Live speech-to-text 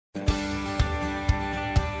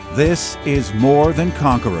This is More Than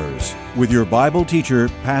Conquerors with your Bible teacher,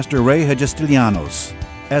 Pastor Ray Hagestilianos.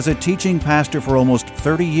 As a teaching pastor for almost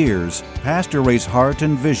 30 years, Pastor Ray's heart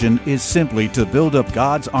and vision is simply to build up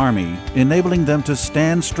God's army, enabling them to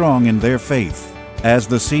stand strong in their faith. As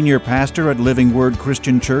the senior pastor at Living Word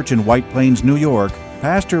Christian Church in White Plains, New York,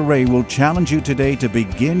 Pastor Ray will challenge you today to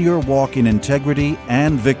begin your walk in integrity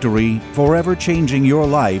and victory, forever changing your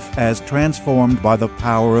life as transformed by the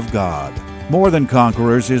power of God. More Than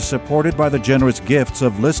Conquerors is supported by the generous gifts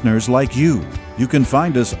of listeners like you. You can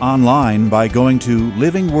find us online by going to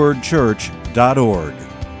livingwordchurch.org.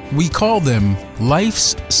 We call them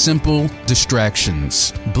life's simple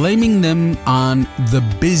distractions, blaming them on the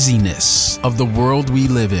busyness of the world we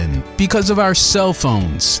live in because of our cell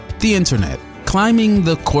phones, the internet, climbing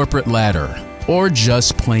the corporate ladder, or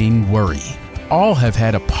just plain worry. All have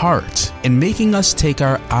had a part in making us take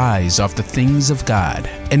our eyes off the things of God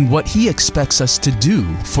and what He expects us to do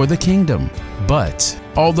for the kingdom. But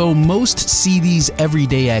although most see these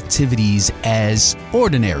everyday activities as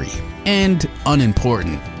ordinary and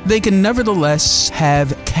unimportant, they can nevertheless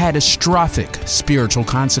have catastrophic spiritual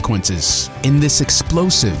consequences. In this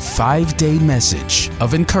explosive 5-day message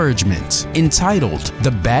of encouragement entitled The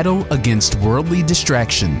Battle Against Worldly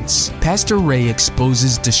Distractions, Pastor Ray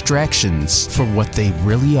exposes distractions for what they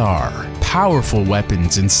really are. Powerful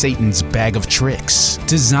weapons in Satan's bag of tricks,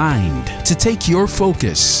 designed to take your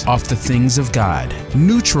focus off the things of God,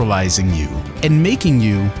 neutralizing you and making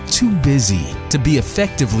you too busy to be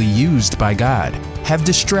effectively used by God. Have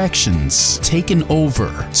distractions taken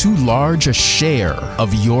over too large a share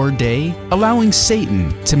of your day, allowing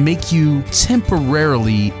Satan to make you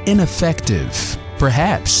temporarily ineffective,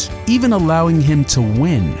 perhaps even allowing him to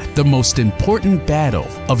win the most important battle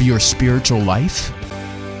of your spiritual life?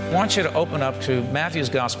 I want you to open up to Matthew's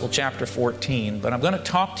Gospel, chapter 14, but I'm going to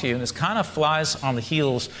talk to you, and this kind of flies on the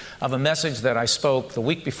heels of a message that I spoke the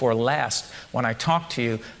week before last when I talked to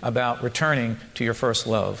you about returning to your first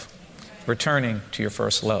love. Returning to your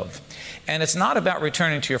first love. And it's not about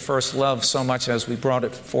returning to your first love so much as we brought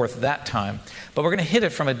it forth that time, but we're going to hit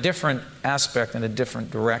it from a different aspect and a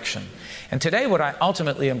different direction. And today what I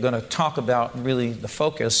ultimately am going to talk about, really the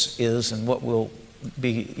focus is, and what will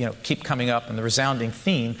be, keep coming up in the resounding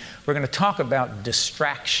theme, we're going to talk about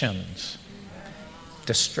distractions.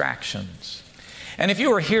 Distractions. And if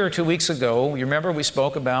you were here 2 weeks ago, you remember we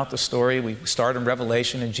spoke about the story. We started in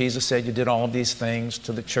Revelation, and Jesus said, you did all of these things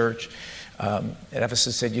to the church.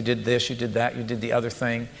 Ephesus said, you did this, you did that, you did the other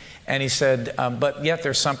thing. And he said, but yet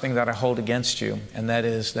there's something that I hold against you, and that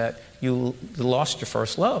is that you lost your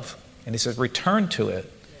first love. And he said, return to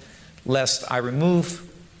it, lest I remove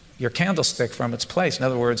your candlestick from its place. In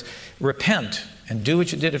other words, repent and do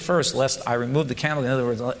what you did at first, lest I remove the candle. In other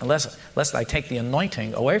words, lest I take the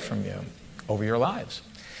anointing away from you over your lives.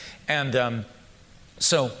 And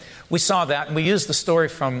so we saw that, and we used the story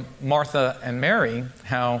from Martha and Mary,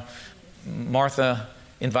 how Martha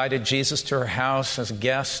invited Jesus to her house as a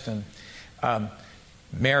guest, and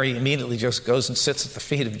Mary immediately just goes and sits at the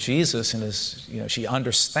feet of Jesus, and she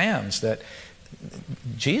understands that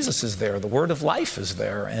Jesus is there, the word of life is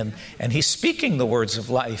there, and He's speaking the words of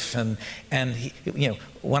life. And he,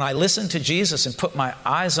 when I listen to Jesus and put my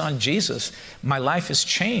eyes on Jesus, my life is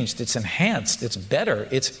changed, it's enhanced, it's better,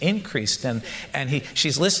 it's increased. And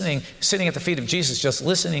she's listening, sitting at the feet of Jesus, just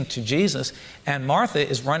listening to Jesus, and Martha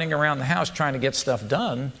is running around the house trying to get stuff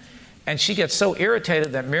done. And she gets so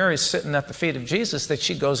irritated that Mary's sitting at the feet of Jesus that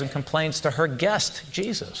she goes and complains to her guest,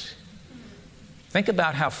 Jesus. Think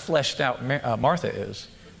about how fleshed out Martha is,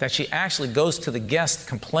 that she actually goes to the guest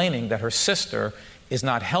complaining that her sister is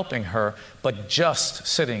not helping her, but just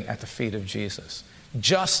sitting at the feet of Jesus,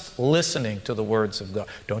 just listening to the words of God.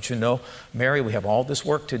 Don't you know, Mary, we have all this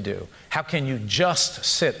work to do. How can you just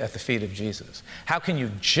sit at the feet of Jesus? How can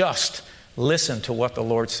you just listen to what the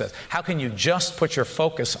Lord says? How can you just put your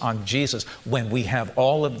focus on Jesus when we have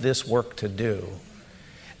all of this work to do?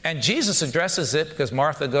 And Jesus addresses it because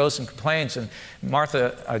Martha goes and complains, and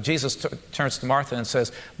Jesus turns to Martha and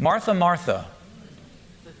says, Martha, Martha.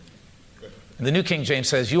 And the New King James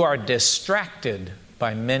says, you are distracted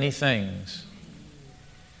by many things.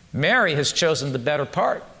 Mary has chosen the better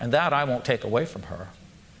part, and that I won't take away from her.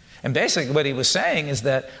 And basically what he was saying is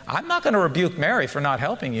that I'm not going to rebuke Mary for not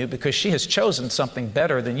helping you because she has chosen something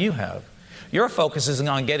better than you have. Your focus isn't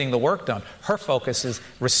on getting the work done. Her focus is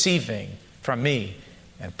receiving from me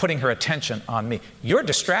and putting her attention on me. You're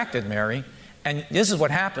distracted, Mary, and this is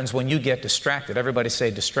what happens when you get distracted. Everybody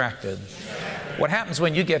say distracted. What happens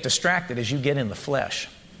when you get distracted is you get in the flesh.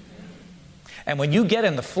 And when you get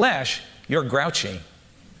in the flesh, you're grouchy.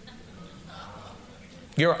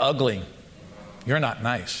 You're ugly. you're not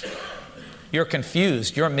nice. You're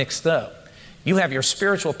confused. You're mixed up. You have your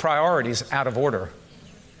spiritual priorities out of order.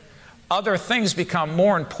 Other things become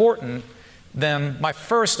more important than my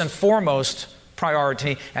first and foremost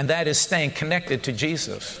priority, and that is staying connected to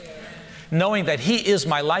Jesus. Knowing that He is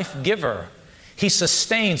my life giver. He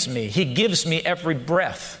sustains me. He gives me every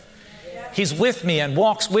breath. He's with me and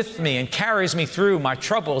walks with me and carries me through my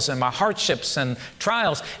troubles and my hardships and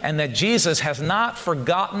trials, and that Jesus has not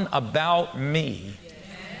forgotten about me.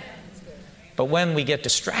 But when we get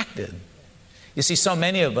distracted, you see, so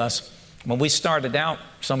many of us, when we started out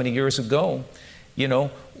so many years ago, you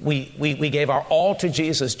know, we gave our all to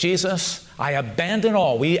Jesus. Jesus, I abandon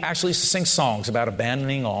all. We actually used to sing songs about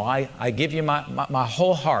abandoning all. I give you my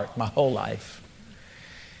whole heart, my whole life.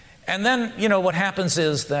 And then, you know, what happens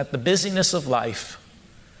is that the busyness of life,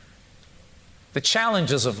 the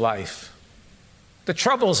challenges of life, the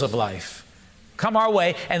troubles of life come our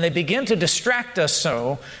way, and they begin to distract us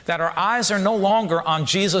so that our eyes are no longer on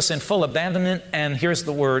Jesus in full abandonment, and here's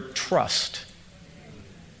the word, trust.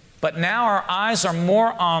 But now our eyes are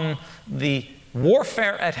more on the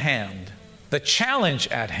warfare at hand, the challenge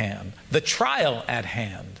at hand, the trial at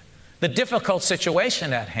hand, the difficult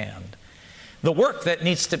situation at hand, the work that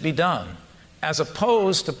needs to be done, as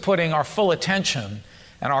opposed to putting our full attention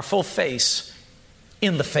and our full face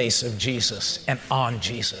in the face of Jesus and on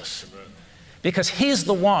Jesus. Because He's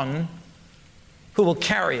the one who will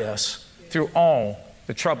carry us through all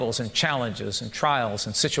the troubles and challenges and trials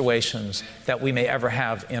and situations that we may ever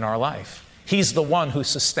have in our life. He's the one who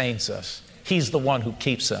sustains us. He's the one who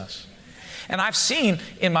keeps us. And I've seen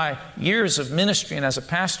in my years of ministry and as a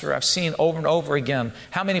pastor, I've seen over and over again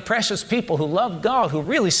how many precious people who love God, who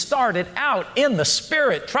really started out in the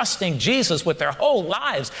Spirit, trusting Jesus with their whole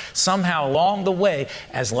lives, somehow along the way,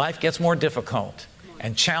 as life gets more difficult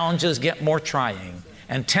and challenges get more trying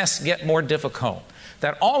and tests get more difficult,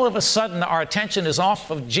 that all of a sudden our attention is off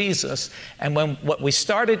of Jesus, and when what we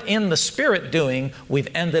started in the Spirit doing, we've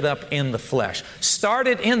ended up in the flesh.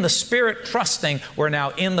 Started in the Spirit trusting, we're now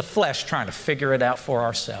in the flesh trying to figure it out for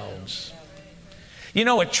ourselves. You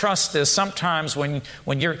know what trust is? Sometimes when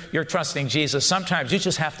you're trusting Jesus, sometimes you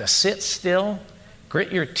just have to sit still,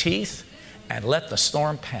 grit your teeth, and let the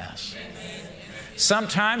storm pass.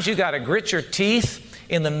 Sometimes you got to grit your teeth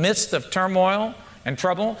in the midst of turmoil and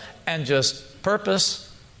trouble and just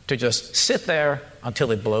purpose to just sit there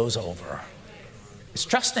until it blows over. It's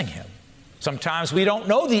trusting Him. Sometimes we don't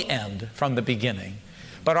know the end from the beginning,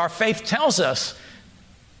 but our faith tells us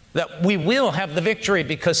that we will have the victory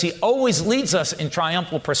because He always leads us in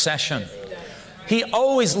triumphal procession. He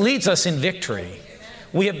always leads us in victory.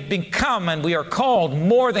 We have become and we are called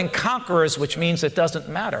more than conquerors, which means it doesn't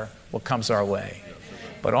matter what comes our way.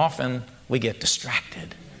 But often we get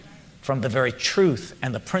distracted from the very truth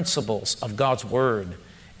and the principles of God's Word,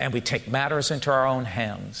 and we take matters into our own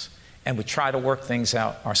hands, and we try to work things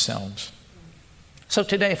out ourselves. So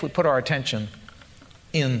today, if we put our attention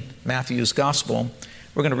in Matthew's Gospel,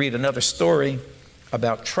 we're going to read another story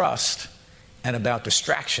about trust and about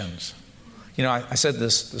distractions. You know, I said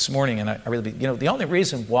this morning, and I really, you know, the only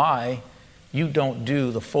reason why you don't do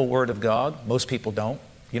the full Word of God, most people don't,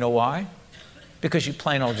 you know why? Because you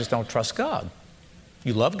plain old just don't trust God.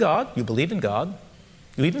 You love God, you believe in God,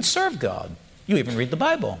 you even serve God, you even read the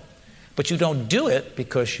Bible, but you don't do it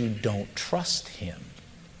because you don't trust Him.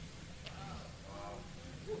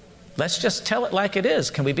 Let's just tell it like it is.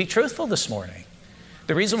 Can we be truthful this morning?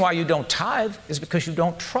 The reason why you don't tithe is because you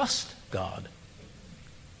don't trust God.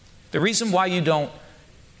 The reason why you don't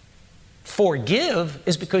forgive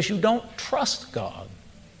is because you don't trust God.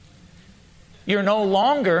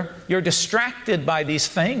 You're distracted by these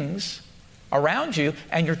things around you,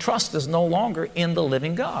 and your trust is no longer in the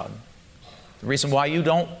living God. The reason why you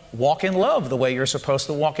don't walk in love the way you're supposed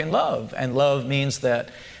to walk in love, and love means that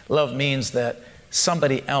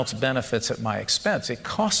somebody else benefits at my expense. It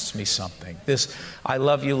costs me something. This I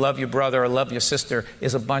love you brother, I love your sister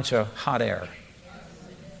is a bunch of hot air.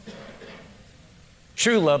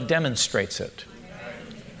 True love demonstrates it.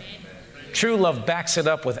 True love backs it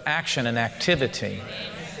up with action and activity,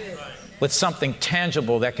 with something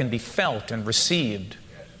tangible that can be felt and received.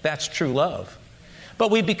 That's true love. But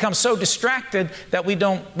we become so distracted that we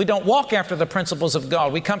don't walk after the principles of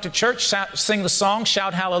God. We come to church, sing the song,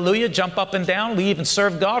 shout hallelujah, jump up and down. We even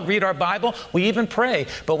serve God, read our Bible. We even pray.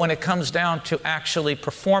 But when it comes down to actually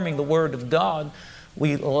performing the Word of God,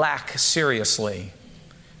 we lack seriously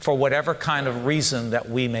for whatever kind of reason that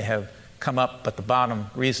we may have come up. But the bottom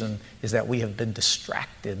reason is that we have been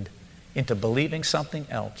distracted into believing something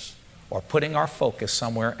else or putting our focus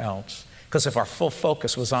somewhere else. Because if our full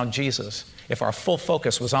focus was on Jesus, if our full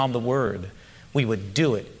focus was on the Word, we would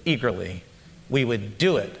do it eagerly. We would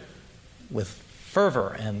do it with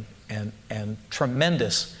fervor and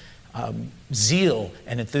tremendous zeal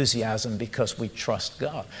and enthusiasm because we trust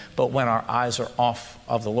God. But when our eyes are off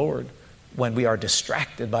of the Lord, when we are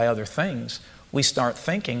distracted by other things, we start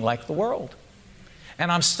thinking like the world. And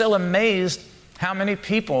I'm still amazed how many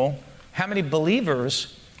people, how many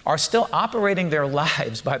believers are still operating their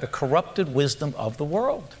lives by the corrupted wisdom of the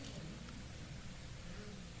world.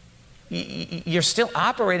 You're still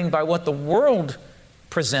operating by what the world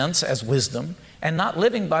presents as wisdom and not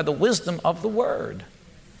living by the wisdom of the Word.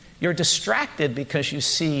 You're distracted because you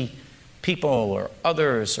see people or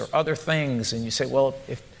others or other things, and you say, well,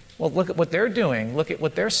 look at what they're doing. Look at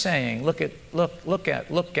what they're saying. Look at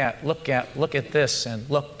this, and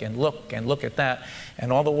look at that.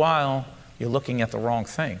 And all the while, you're looking at the wrong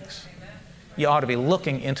things. You ought to be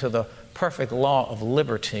looking into the perfect law of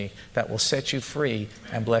liberty that will set you free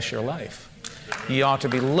and bless your life. You ought to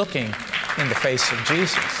be looking in the face of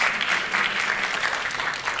Jesus.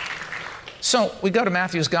 So we go to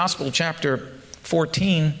Matthew's Gospel, chapter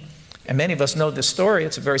 14, and many of us know this story.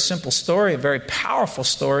 It's a very simple story, a very powerful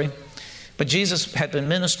story. But Jesus had been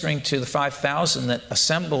ministering to the 5,000 that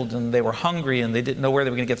assembled, and they were hungry, and they didn't know where they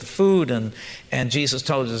were going to get the food. And Jesus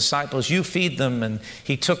told his disciples, you feed them. And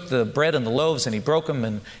he took the bread and the loaves, and he broke them,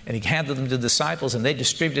 and he handed them to the disciples, and they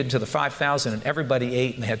distributed to the 5,000, and everybody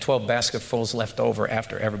ate, and they had 12 basketfuls left over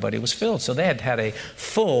after everybody was filled. So they had had a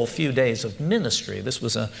full few days of ministry. This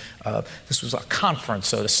was a conference,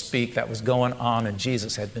 so to speak, that was going on, and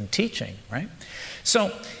Jesus had been teaching, right?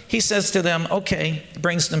 So he says to them, okay,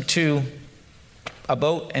 brings them to a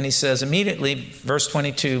boat, and he says immediately, verse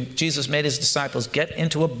 22, Jesus made his disciples get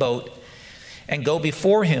into a boat and go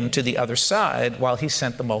before him to the other side while he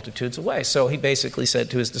sent the multitudes away. So he basically said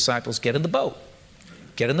to his disciples, get in the boat.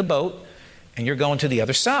 Get in the boat, and you're going to the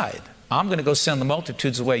other side. I'm going to go send the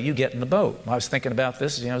multitudes away. You get in the boat. I was thinking about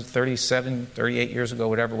this, 37, 38 years ago,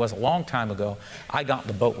 whatever it was, a long time ago. I got in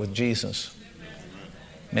the boat with Jesus.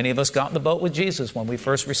 Many of us got in the boat with Jesus when we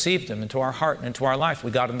first received him into our heart and into our life.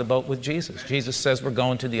 We got in the boat with Jesus. Jesus says we're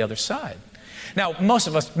going to the other side. Now,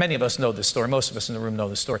 many of us know this story. Most of us in the room know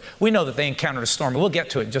this story. We know that they encountered a storm. We'll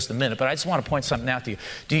get to it in just a minute, but I just want to point something out to you.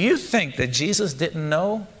 Do you think that Jesus didn't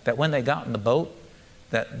know that when they got in the boat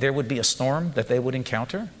that there would be a storm that they would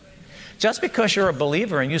encounter? Just because you're a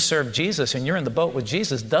believer and you serve Jesus and you're in the boat with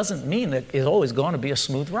Jesus doesn't mean that it's always going to be a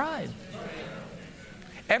smooth ride.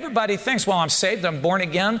 Everybody thinks, well, I'm saved, I'm born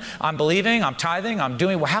again, I'm believing, I'm tithing, I'm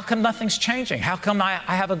doing, well, how come nothing's changing? How come I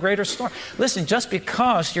have a greater storm? Listen, just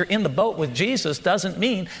because you're in the boat with Jesus doesn't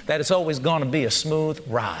mean that it's always going to be a smooth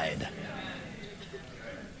ride.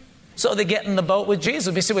 So they get in the boat with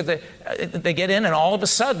Jesus. We see what they get in, and all of a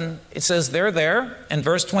sudden, it says they're there in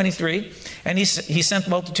verse 23, and he sent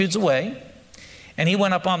multitudes away, and he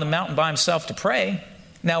went up on the mountain by himself to pray.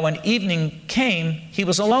 Now, when evening came, he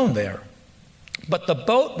was alone there. But the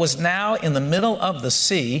boat was now in the middle of the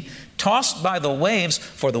sea, tossed by the waves,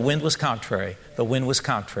 for the wind was contrary. The wind was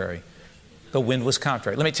contrary. The wind was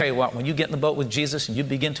contrary. Let me tell you what, when you get in the boat with Jesus and you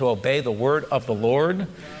begin to obey the word of the Lord,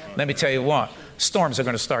 let me tell you what, storms are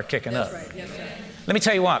going to start kicking up. Right. Yes, let me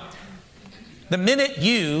tell you what, the minute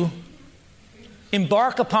you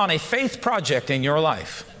embark upon a faith project in your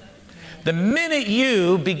life, the minute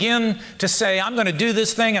you begin to say, I'm going to do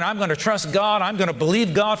this thing and I'm going to trust God, I'm going to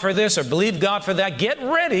believe God for this or believe God for that, get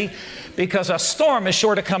ready because a storm is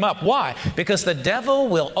sure to come up. Why? Because the devil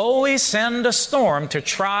will always send a storm to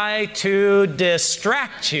try to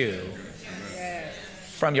distract you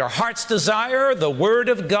from your heart's desire, the Word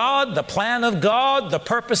of God, the plan of God, the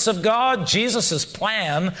purpose of God. Jesus'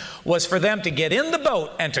 plan was for them to get in the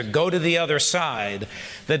boat and to go to the other side.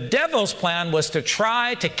 The devil's plan was to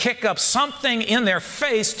try to kick up something in their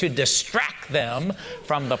face to distract them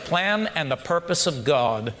from the plan and the purpose of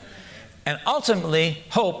God, and ultimately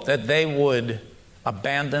hope that they would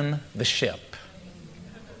abandon the ship.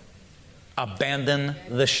 Abandon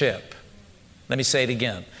the ship. Let me say it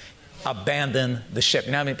again. Abandon the ship.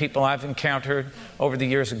 You know how many people I've encountered over the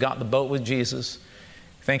years who got in the boat with Jesus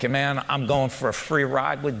thinking, man, I'm going for a free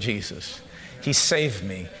ride with Jesus. He saved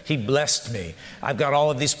me. He blessed me. I've got all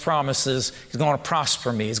of these promises. He's going to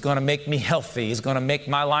prosper me. He's going to make me healthy. He's going to make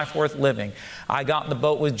my life worth living. I got in the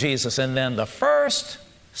boat with Jesus, and then the first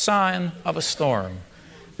sign of a storm,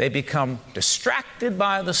 they become distracted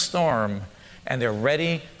by the storm, and they're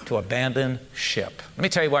ready to abandon ship. Let me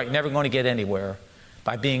tell you what, you're never going to get anywhere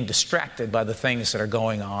by being distracted by the things that are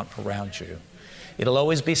going on around you. It'll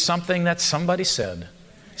always be something that somebody said,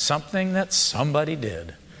 something that somebody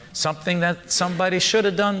did, something that somebody should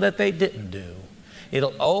have done that they didn't do.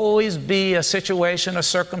 It'll always be a situation, a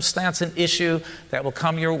circumstance, an issue that will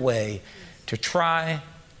come your way to try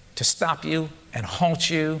to stop you and halt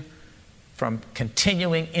you from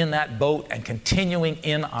continuing in that boat and continuing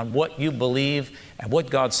in on what you believe and what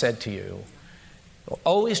God said to you. It'll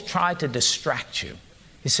always try to distract you.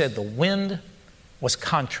 He said the wind was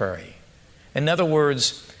contrary. In other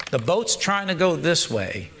words, the boat's trying to go this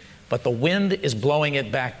way, but the wind is blowing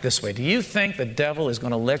it back this way. Do you think the devil is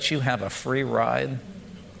going to let you have a free ride?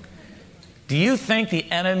 Do you think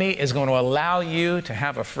the enemy is going to allow you to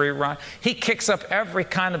have a free ride? He kicks up every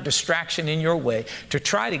kind of distraction in your way to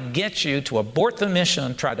try to get you to abort the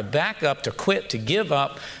mission, try to back up, to quit, to give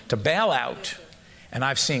up, to bail out. And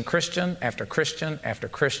I've seen Christian after Christian after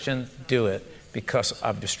Christian do it because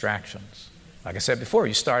of distractions. Like I said before,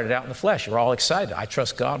 you started out in the flesh. You're all excited. I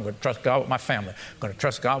trust God. I'm going to trust God with my family. I'm going to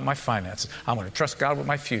trust God with my finances. I'm going to trust God with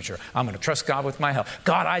my future. I'm going to trust God with my health.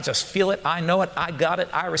 God, I just feel it. I know it. I got it.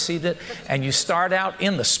 I received it. And you start out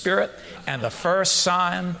in the Spirit, and the first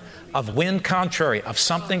sign of wind contrary, of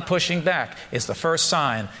something pushing back, is the first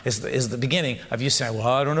sign, is the beginning of you saying, well,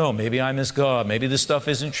 I don't know. Maybe I miss God. Maybe this stuff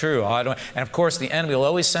isn't true. I don't. And of course, the enemy will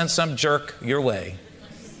always send some jerk your way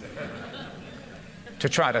to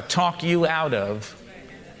try to talk you out of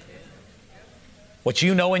what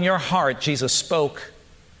you know in your heart Jesus spoke.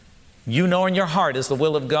 You know in your heart is the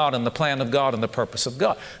will of God and the plan of God and the purpose of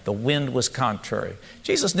God. The wind was contrary.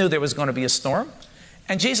 Jesus knew there was going to be a storm,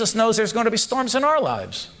 and Jesus knows there's going to be storms in our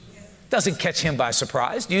lives. Doesn't catch him by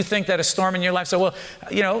surprise. Do you think that a storm in your life, so well,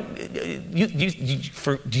 you know,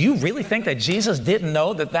 do you really think that Jesus didn't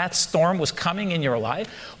know that that storm was coming in your life?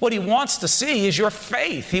 What he wants to see is your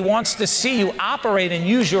faith. He wants to see you operate and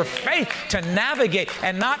use your faith to navigate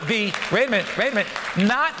and not be, wait a minute,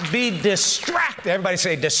 not be distracted. Everybody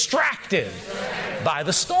say distracted by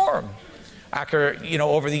the storm. After,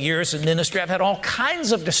 over the years in ministry, I've had all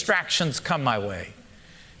kinds of distractions come my way.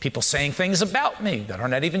 People saying things about me that are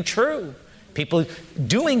not even true. People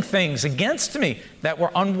doing things against me that were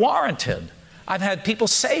unwarranted. I've had people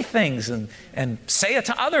say things and say it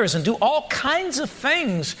to others and do all kinds of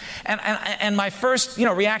things. And my first,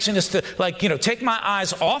 reaction is to take my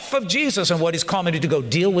eyes off of Jesus and what he's called me to go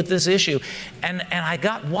deal with this issue. And I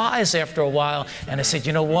got wise after a while, and I said,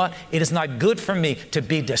 you know what? It is not good for me to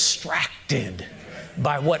be distracted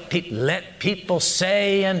by what let people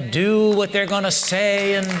say and do what they're going to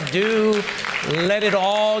say and do. Let it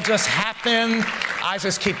all just happen. I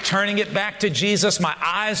just keep turning it back to Jesus. My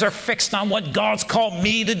eyes are fixed on what God's called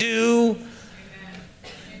me to do.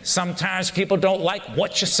 Sometimes people don't like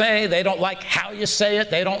what you say. They don't like how you say it.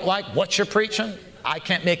 They don't like what you're preaching. I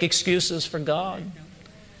can't make excuses for God.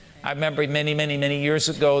 I remember many years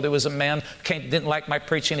ago, there was a man didn't like my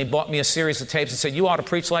preaching. He bought me a series of tapes and said, "You ought to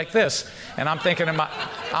preach like this." And I'm thinking in my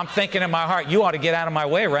heart, "You ought to get out of my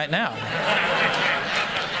way right now."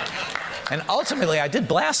 And ultimately, I did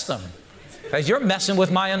blast them. Because you're messing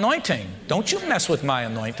with my anointing. Don't you mess with my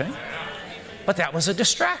anointing. But that was a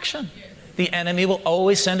distraction. The enemy will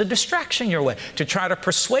always send a distraction your way to try to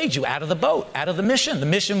persuade you out of the boat, out of the mission. The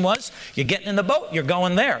mission was, you're getting in the boat, you're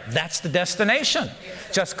going there. That's the destination.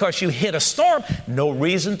 Just because you hit a storm, no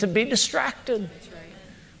reason to be distracted.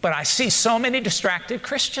 But I see so many distracted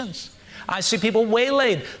Christians. I see people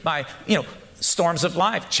waylaid by, storms of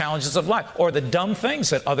life, challenges of life, or the dumb things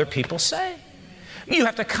that other people say. You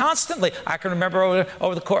have to constantly, I can remember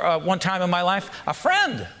over the course, one time in my life,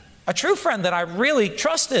 a true friend that I really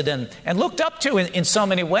trusted and looked up to in so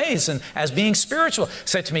many ways and as being spiritual,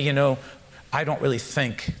 said to me, I don't really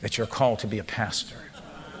think that you're called to be a pastor.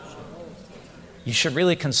 You should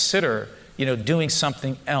really consider, doing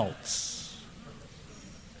something else.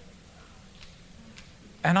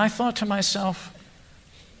 And I thought to myself,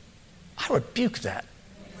 I rebuke that.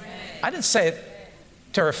 I didn't say it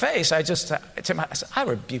to her face. I said, I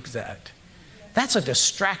rebuke that. That's a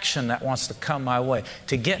distraction that wants to come my way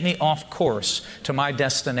to get me off course to my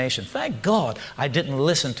destination. Thank God I didn't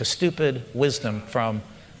listen to stupid wisdom from...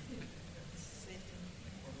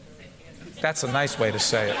 That's a nice way to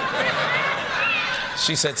say it.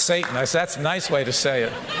 She said Satan. I said, that's a nice way to say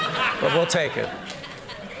it. But we'll take it.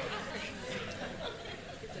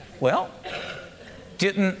 Well,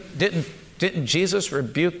 didn't Jesus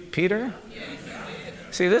rebuke Peter?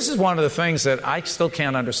 See, this is one of the things that I still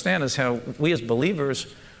can't understand is how we as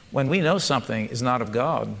believers, when we know something is not of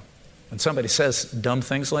God, when somebody says dumb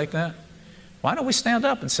things like that, why don't we stand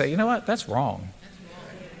up and say, you know what, that's wrong.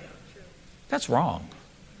 That's wrong.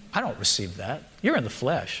 I don't receive that. You're in the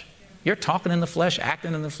flesh. You're talking in the flesh,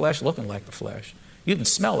 acting in the flesh, looking like the flesh. You even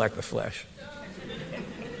smell like the flesh.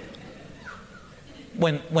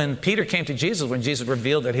 When Peter came to Jesus, when Jesus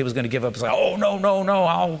revealed that he was going to give up, he's like, oh,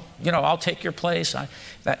 no, I'll take your place.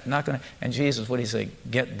 And Jesus, what did he say?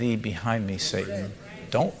 Get thee behind me, Satan.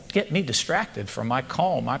 Don't get me distracted from my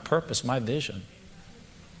call, my purpose, my vision.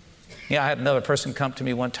 I had another person come to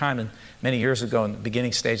me one time, and many years ago in the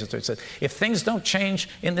beginning stages, and said, if things don't change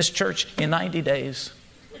in this church in 90 days,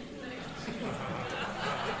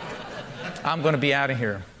 I'm going to be out of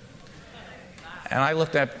here. And I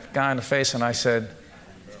looked that guy in the face and I said,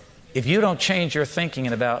 if you don't change your thinking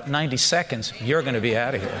in about 90 seconds, you're going to be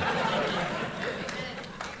out of here.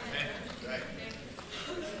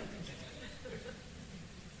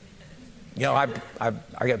 I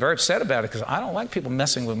get very upset about it because I don't like people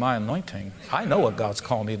messing with my anointing. I know what God's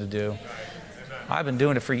called me to do. I've been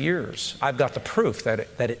doing it for years. I've got the proof that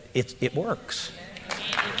it works.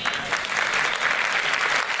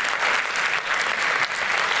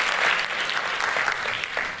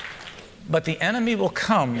 But the enemy will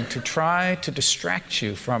come to try to distract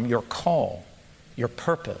you from your call, your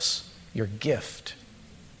purpose, your gift,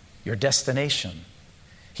 your destination.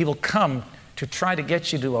 He will come to try to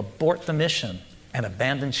get you to abort the mission and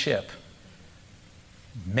abandon ship.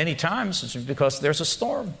 Many times it's because there's a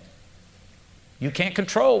storm. You can't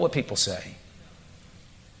control what people say.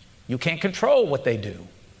 You can't control what they do.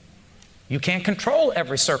 You can't control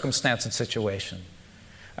every circumstance and situation.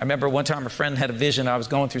 I remember one time a friend had a vision. I was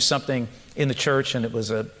going through something in the church, and it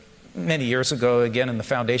was many years ago, again in the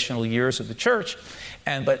foundational years of the church,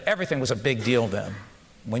 but everything was a big deal then.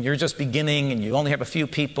 When you're just beginning and you only have a few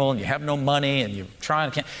people and you have no money and you're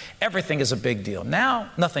trying to, everything is a big deal.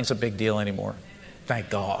 Now, nothing's a big deal anymore.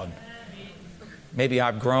 Thank God. Maybe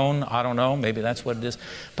I've grown. I don't know. Maybe that's what it is.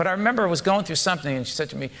 But I remember I was going through something, and she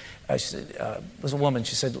said to me, it was a woman.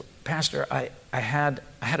 She said, Pastor, I had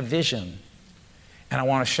a vision, and I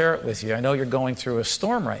want to share it with you. I know you're going through a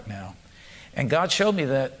storm right now. And God showed me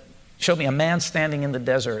a man standing in the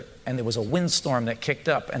desert, and there was a windstorm that kicked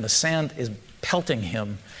up, and the sand is pelting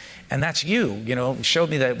him. And that's you, He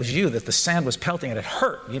showed me that it was you, that the sand was pelting, and it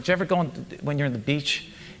hurt. Did you ever go when you're in the beach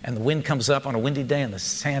and the wind comes up on a windy day and the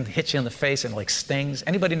sand hits you in the face and like stings?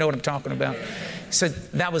 Anybody know what I'm talking about? He said,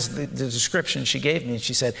 that was the description she gave me. And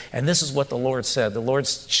she said, and this is what the Lord said. The Lord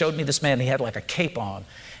showed me this man, he had like a cape on.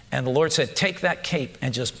 And the Lord said, take that cape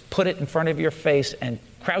and just put it in front of your face and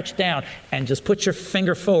crouch down and just put your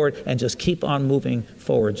finger forward and just keep on moving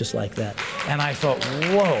forward just like that. And I thought,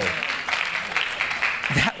 whoa,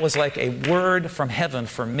 that was like a word from heaven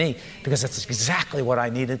for me, because that's exactly what I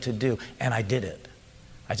needed to do. And I did it.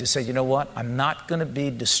 I just said, you know what? I'm not going to be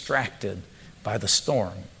distracted by the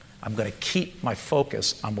storm. I'm going to keep my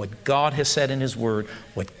focus on what God has said in His Word,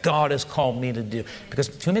 what God has called me to do. Because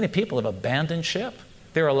too many people have abandoned ship.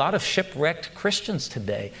 There are a lot of shipwrecked Christians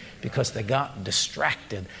today because they got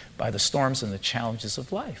distracted by the storms and the challenges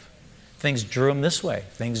of life. Things drew them this way,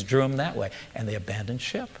 things drew them that way, and they abandoned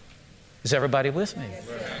ship. Is everybody with me?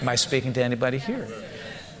 Am I speaking to anybody here?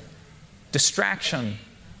 Distraction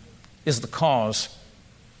is the cause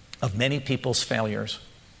of many people's failures.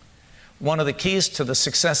 One of the keys to the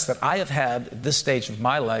success that I have had at this stage of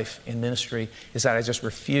my life in ministry is that I just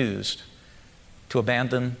refused to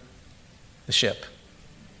abandon the ship.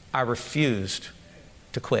 I refused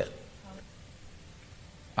to quit.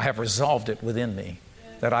 I have resolved it within me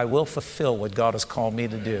that I will fulfill what God has called me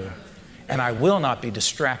to do, and I will not be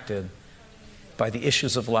distracted by the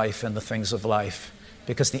issues of life and the things of life,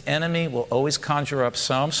 because the enemy will always conjure up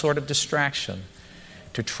some sort of distraction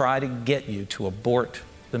to try to get you to abort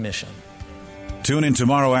the mission. Tune in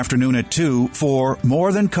tomorrow afternoon at 2 for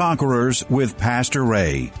More Than Conquerors with Pastor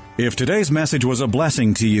Ray. If today's message was a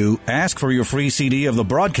blessing to you, ask for your free CD of the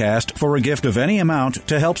broadcast for a gift of any amount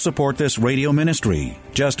to help support this radio ministry.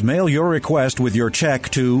 Just mail your request with your check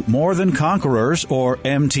to More Than Conquerors, or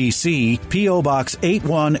MTC, P.O. Box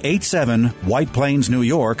 8187, White Plains, New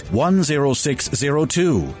York,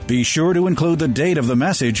 10602. Be sure to include the date of the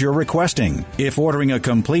message you're requesting. If ordering a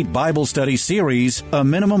complete Bible study series, a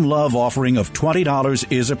minimum love offering of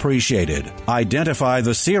 $20 is appreciated. Identify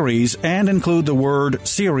the series and include the word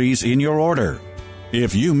series in your order.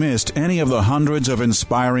 If you missed any of the hundreds of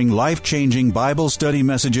inspiring, life-changing Bible study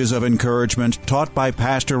messages of encouragement taught by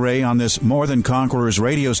Pastor Ray on this More Than Conquerors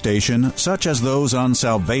radio station, such as those on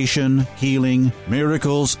salvation, healing,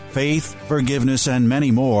 miracles, faith, forgiveness, and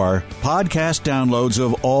many more, podcast downloads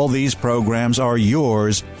of all these programs are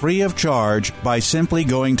yours free of charge by simply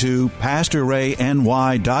going to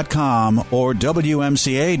PastorRayNY.com or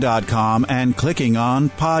WMCA.com and clicking on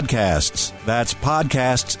Podcasts. That's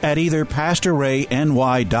podcasts at either PastorRayNY.com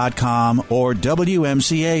or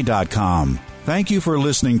WMCA.com. Thank you for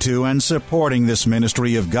listening to and supporting this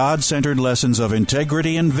ministry of God-centered lessons of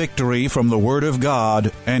integrity and victory from the Word of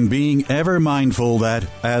God, and being ever mindful that,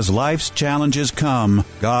 as life's challenges come,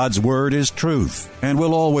 God's Word is truth and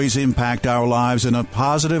will always impact our lives in a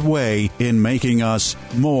positive way in making us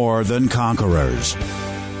more than conquerors.